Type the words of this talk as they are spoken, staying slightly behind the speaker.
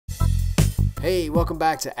Hey, welcome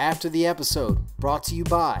back to After the Episode, brought to you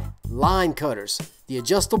by Line Cutters, the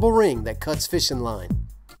adjustable ring that cuts fishing line.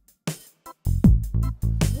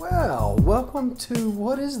 Well, welcome to,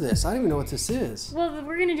 what is this? I don't even know what this is. Well,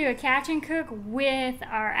 we're going to do a catch and cook with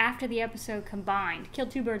our After the Episode combined. Kill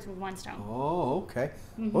two birds with one stone. Oh, okay.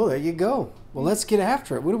 Well, there you go. Well, let's get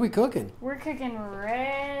after it. What are we cooking? We're cooking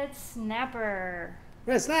red snapper.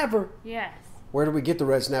 Red snapper? Yes. Where did we get the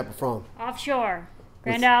red snapper from? Offshore,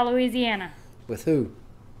 Grand Isle, Louisiana. With who?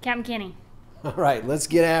 Captain Kenny. All right, let's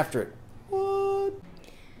get after it. What?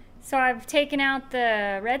 So I've taken out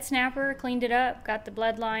the red snapper, cleaned it up, got the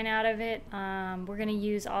bloodline out of it. We're going to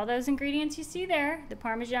use all those ingredients you see there. The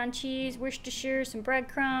Parmesan cheese, Worcestershire, some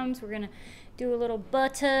breadcrumbs. We're going to do a little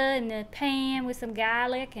butter in the pan with some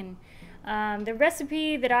garlic. And the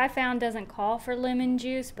recipe that I found doesn't call for lemon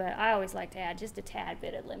juice, but I always like to add just a tad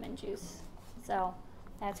bit of lemon juice. So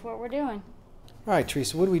that's what we're doing. All right,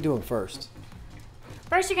 Teresa, what are we doing first?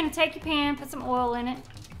 First, you're going to take your pan, put some oil in it.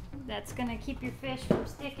 That's going to keep your fish from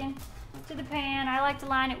sticking to the pan. I like to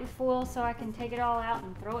line it with foil so I can take it all out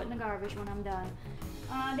and throw it in the garbage when I'm done.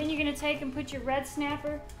 Then you're going to take and put your red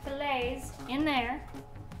snapper fillets in there,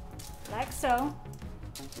 like so.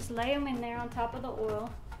 Just lay them in there on top of the oil.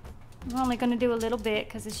 I'm only going to do a little bit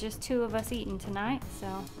because it's just two of us eating tonight.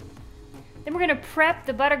 So then we're going to prep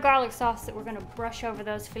the butter garlic sauce that we're going to brush over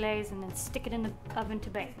those fillets and then stick it in the oven to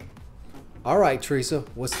bake. All right, Teresa,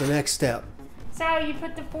 what's the next step? So you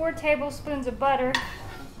put the 4 tablespoons of butter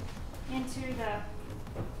into the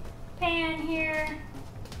pan here.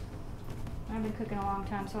 I've been cooking a long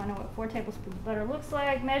time, so I know what 4 tablespoons of butter looks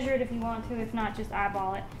like. Measure it if you want to. If not, just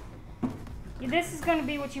eyeball it. This is going to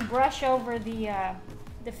be what you brush over the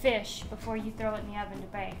fish before you throw it in the oven to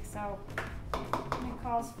bake. So it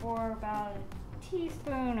calls for about a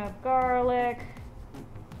teaspoon of garlic.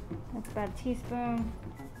 That's about a teaspoon.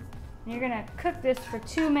 And you're going to cook this for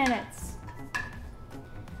 2 minutes.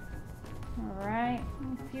 Alright,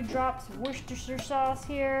 a few drops of Worcestershire sauce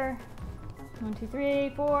here. 1, 2, 3,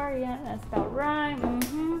 4. Yeah, that's about right.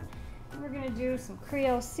 We're going to do some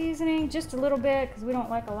Creole seasoning, just a little bit because we don't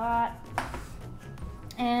like a lot.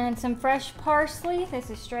 And some fresh parsley. This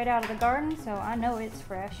is straight out of the garden, so I know it's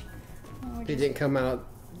fresh. It didn't come out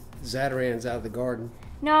Zatarans out of the garden.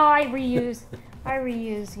 No, I reuse. I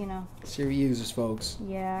reuse, you know. She reuses, folks.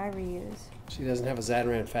 Yeah, I reuse. She doesn't have a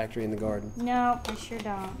Zataran factory in the garden. No, I sure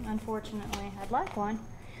don't, unfortunately. I'd like one.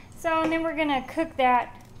 So, and then we're going to cook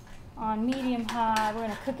that on medium high. We're going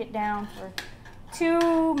to cook it down for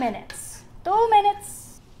 2 minutes. 2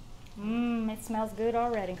 minutes! It smells good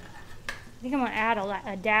already. I think I'm going to add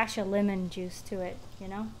a dash of lemon juice to it, you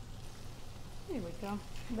know? There we go.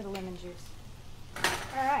 A bit of lemon juice.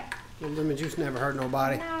 All right. Lemon juice never hurt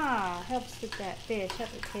nobody. No, helps with that fish,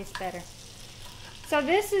 helps it taste better. So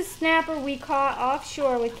this is snapper we caught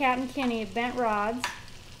offshore with Captain Kenny at Bentrod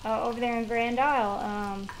over there in Grand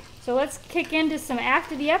Isle. So let's kick into some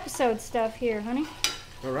after the episode stuff here, honey.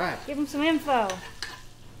 All right. Give them some info.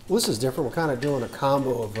 Well, this is different. We're kind of doing a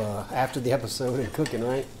combo of after the episode and cooking,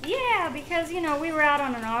 right? Yeah, because, you know, we were out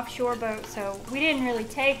on an offshore boat, so we didn't really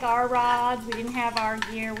take our rods. We didn't have our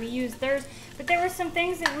gear. We used theirs. But there were some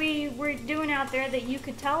things that we were doing out there that you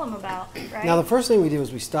could tell them about, right? Now, the first thing we did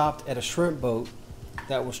was we stopped at a shrimp boat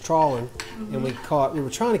that was trawling, and we were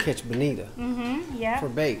trying to catch bonita yeah. for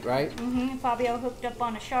bait, right? Fabio hooked up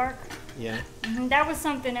on a shark. Yeah. That was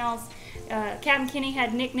something else. Captain Kenny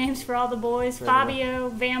had nicknames for all the boys. Fabio,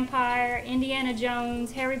 Vampire, Indiana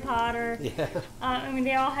Jones, Harry Potter. Yeah. I mean,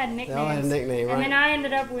 they all had nicknames. They all had a nickname, right? And then I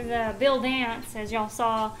ended up with Bill Dance, as y'all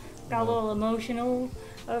saw. Got a little emotional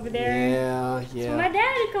over there. Yeah, yeah. So my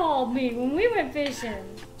daddy called me when we went fishing.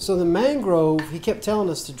 So the mangrove, he kept telling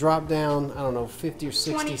us to drop down, I don't know, 50 or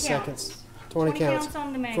 60 20 seconds. 20 counts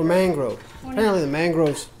on the mangrove. For mangrove. Apparently the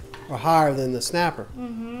mangroves are higher than the snapper.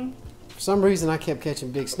 For some reason I kept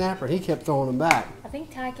catching big snapper and he kept throwing them back. I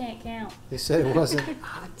think Ty can't count. They said it wasn't,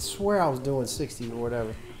 I swear I was doing 60 or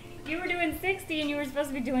whatever. You were doing 60 and you were supposed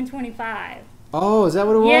to be doing 25. Oh, is that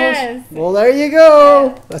what it was? Yes. Well, there you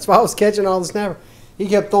go. Yeah. That's why I was catching all the snapper. He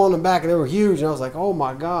kept throwing them back and they were huge and I was like, oh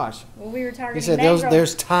my gosh. Well, we were targeting He said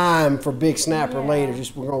there's time for big snapper later.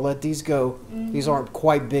 Just we're gonna let these go. These aren't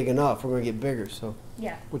quite big enough. We're gonna get bigger. So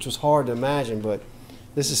yeah, which was hard to imagine, but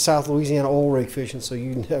this is South Louisiana oil rig fishing, so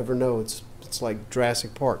you never know. It's like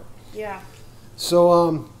Jurassic Park. Yeah.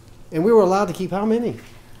 So and we were allowed to keep how many?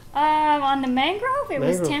 On the mangrove, it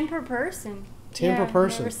was 10 per person. 10 per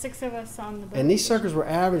person. There were 6 of us on the boat. And these suckers were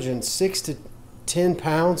averaging 6 to 10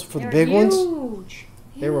 pounds for the big huge. ones.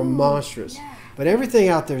 They were monstrous. Yeah. But everything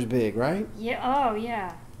out there is big, right? Yeah. Oh,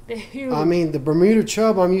 yeah. They're huge. I mean, the Bermuda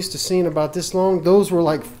chub I'm used to seeing about this long, those were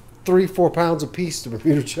like 3-4 pounds a piece to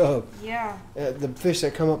Bermuda chub. Yeah. The fish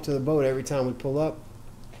that come up to the boat every time we pull up.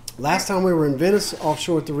 Last time we were in Venice,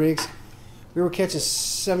 offshore at the rigs, we were catching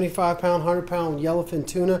 75-pound, 100-pound yellowfin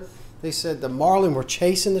tuna. They said the marlin were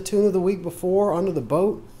chasing the tuna the week before under the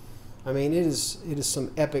boat. I mean, it is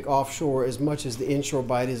some epic offshore as much as the inshore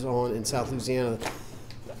bite is on in South Louisiana.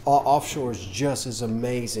 Offshore is just as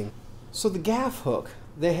amazing. So the gaff hook,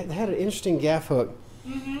 they had an interesting gaff hook.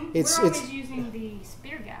 Mm-hmm. We're always using the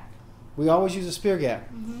spear gaff. We always use a spear gaff.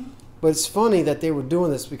 Mm-hmm. But it's funny that they were doing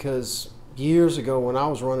this because years ago when I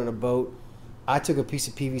was running a boat, I took a piece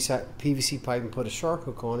of PVC pipe and put a shark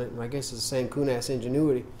hook on it, and I guess it's the same coon-ass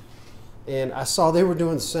ingenuity. And I saw they were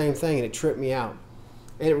doing the same thing, and it tripped me out.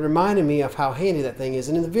 And it reminded me of how handy that thing is.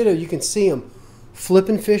 And in the video, you can see them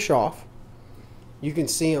flipping fish off. You can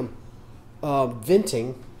see them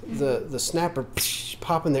venting the snapper,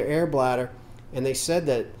 popping their air bladder. And they said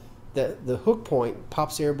that the hook point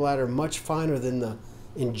pops the air bladder much finer than the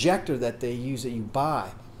injector that they use that you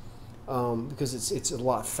buy, because it's a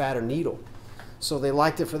lot fatter needle. So they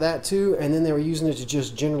liked it for that too. And then they were using it to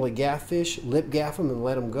just generally gaff fish, lip gaff them and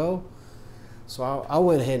let them go. So I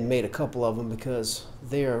went ahead and made a couple of them because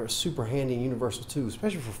they are super handy and universal too,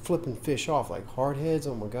 especially for flipping fish off like hardheads.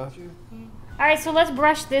 Oh my gosh. Mm-hmm. All right, so let's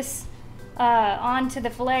brush this onto the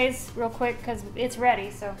fillets real quick because it's ready.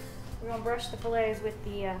 So we're gonna brush the fillets with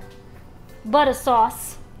the butter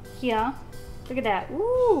sauce here. Look at that.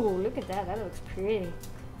 Ooh, look at that. That looks pretty.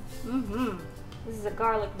 Mm-hmm. This is a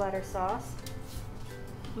garlic butter sauce.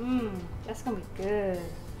 That's gonna be good.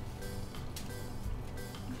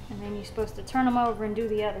 And then you're supposed to turn them over and do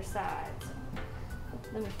the other side. So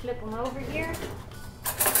let me flip them over here.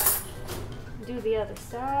 Do the other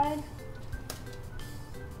side.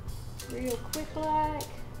 Real quick like.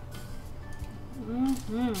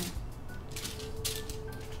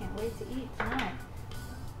 Can't wait to eat tonight.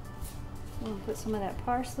 I'm gonna put some of that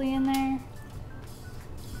parsley in there.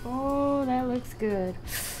 Oh, that looks good.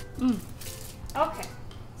 Okay,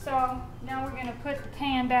 so now we're gonna put the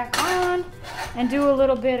pan back on and do a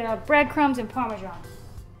little bit of breadcrumbs and Parmesan.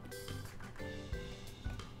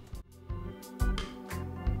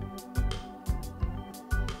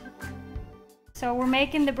 So we're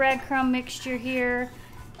making the breadcrumb mixture here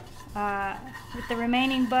with the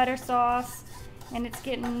remaining butter sauce, and it's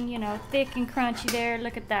getting, you know, thick and crunchy there.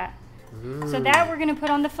 Look at that. So that we're gonna put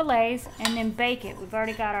on the fillets and then bake it. We've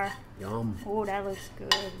already got our. Yum. Oh, that looks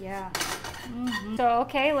good. Yeah. So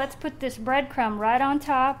okay, let's put this breadcrumb right on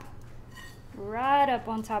top, right up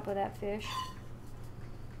on top of that fish.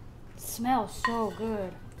 It smells so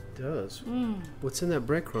good. It does. What's in that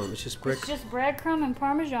breadcrumb? It's just bread. It's just breadcrumb and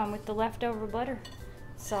Parmesan with the leftover butter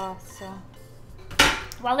sauce. So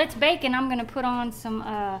while it's baking, I'm gonna put on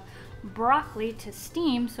some broccoli to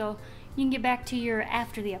steam, so you can get back to your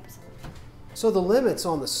after the episode. So the limits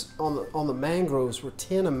on the mangroves were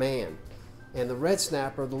 10 a man, and the red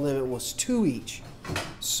snapper, the limit was 2 each.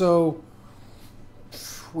 So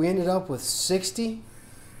we ended up with 60.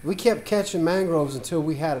 We kept catching mangroves until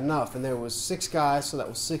we had enough, and there was 6 guys, so that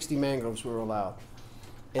was 60 mangroves we were allowed.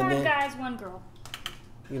 And 5 guys, 1 girl.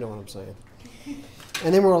 You know what I'm saying.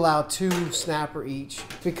 And then we're allowed 2 snapper each.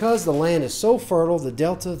 Because the land is so fertile, the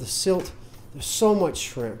delta, the silt, there's so much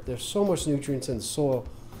shrimp, there's so much nutrients in the soil.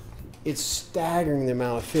 It's staggering the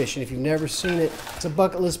amount of fish. And if you've never seen it, it's a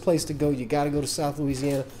bucket list place to go. You got to go to South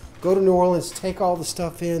Louisiana. Go to New Orleans, take all the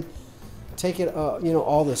stuff in, take it, you know,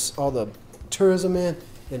 all the tourism in,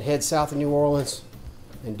 then head south of New Orleans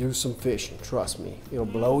and do some fishing. Trust me, it'll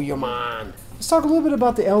blow your mind. Let's talk a little bit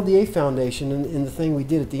about the LDA Foundation and the thing we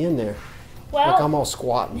did at the end there. Well, look, I'm all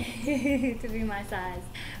squatting. to be my size.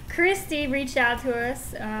 Christy reached out to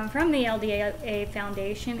us from the LDA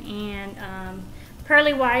Foundation, and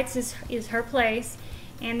Pearly White's is her place,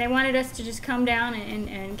 and they wanted us to just come down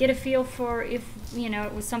and get a feel for if, you know,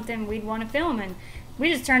 it was something we'd want to film, and we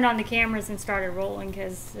just turned on the cameras and started rolling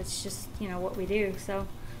because it's just, you know, what we do. So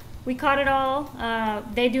we caught it all.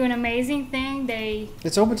 They do an amazing thing.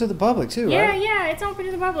 It's open to the public too, right? Yeah, it's open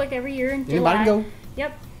to the public every year in Anybody July. can go.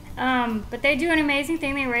 Yep. But they do an amazing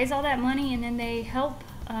thing. They raise all that money and then they help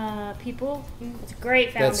people. It's a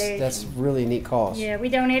great foundation. That's really a neat cause. Yeah, we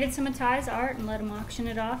donated some of Ty's art and let him auction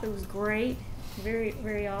it off. It was great. Very,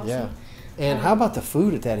 very awesome. Yeah. And how about the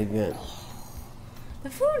food at that event? The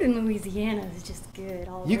food in Louisiana is just good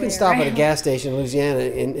all the way You can stop around. at a gas station in Louisiana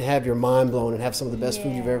and have your mind blown and have some of the best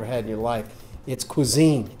food you've ever had in your life. It's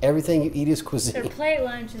cuisine. Everything you eat is cuisine. Their plate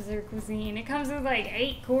lunches are cuisine. It comes with like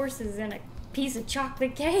 8 courses and a piece of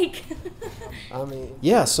chocolate cake. I mean,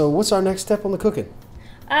 yeah, so what's our next step on the cooking?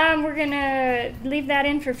 We're gonna leave that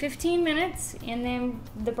in for 15 minutes, and then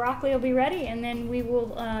the broccoli will be ready, and then we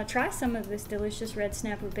will try some of this delicious red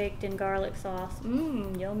snapper baked in garlic sauce.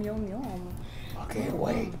 Mmm, yum, yum, yum. I can't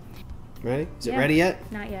wait. Ready? Is it Yeah. ready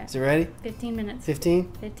yet? Not yet. Is it ready? 15 minutes.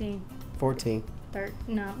 15? 15. 14.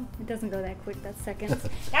 No, it doesn't go that quick. That's seconds.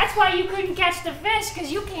 That's why you couldn't catch the fish,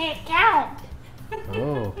 because you can't count.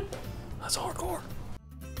 Oh, that's hardcore.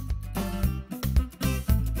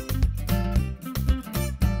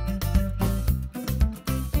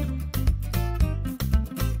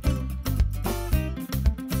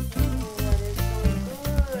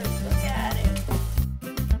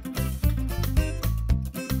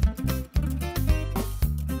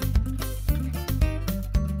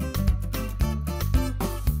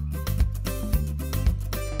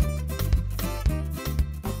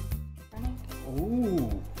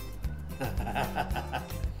 Ooh.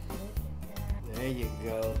 There you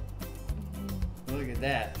go. Look at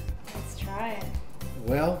that. Let's try it.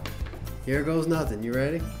 Well, here goes nothing. You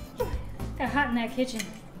ready? Got hot in that kitchen.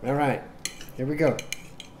 All right. Here we go.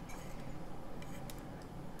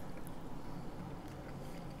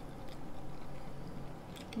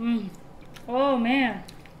 Mmm. Oh, man.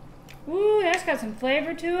 Ooh, that's got some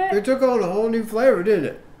flavor to It it. took on a whole new flavor, didn't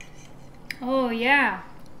it? Oh, yeah.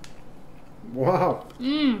 Wow.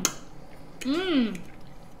 Mmm. Mmm.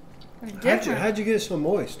 It's different. How'd you get it so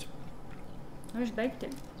moist? I just baked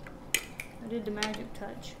it. I did the magic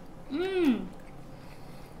touch. Mmm.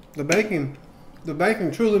 The baking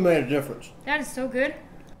truly made a difference. That is so good.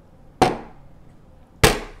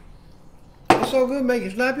 It's so good, make you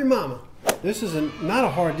slap your mama. This is not a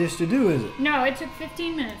hard dish to do, is it? No, it took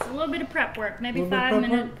 15 minutes. A little bit of prep work. Maybe Little bit of 5 prep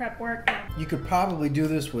minute work? prep work. You could probably do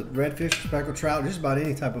this with redfish, speckled trout, just about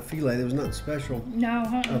any type of fillet. There was nothing special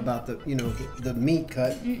No, about the meat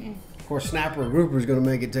cut. Of course, snapper or grouper is going to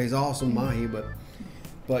make it taste awesome, mahi, but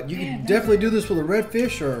you can definitely do this with a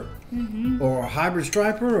redfish or a hybrid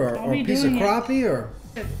striper or a piece of crappie.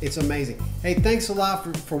 It's amazing. Hey, thanks a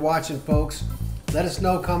lot for watching, folks. Let us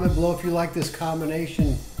know, comment below if you like this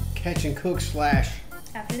combination catch and cook /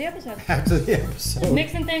 after the episode. after the episode.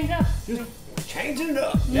 Mixing things up. Just changing it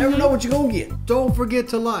up. Never know what you're going to get. Don't forget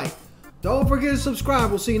to like. Don't forget to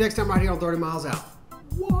subscribe. We'll see you next time right here on 30 Miles Out.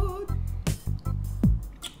 What?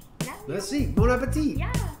 Let's see. Bon appetit.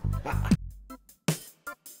 Yeah.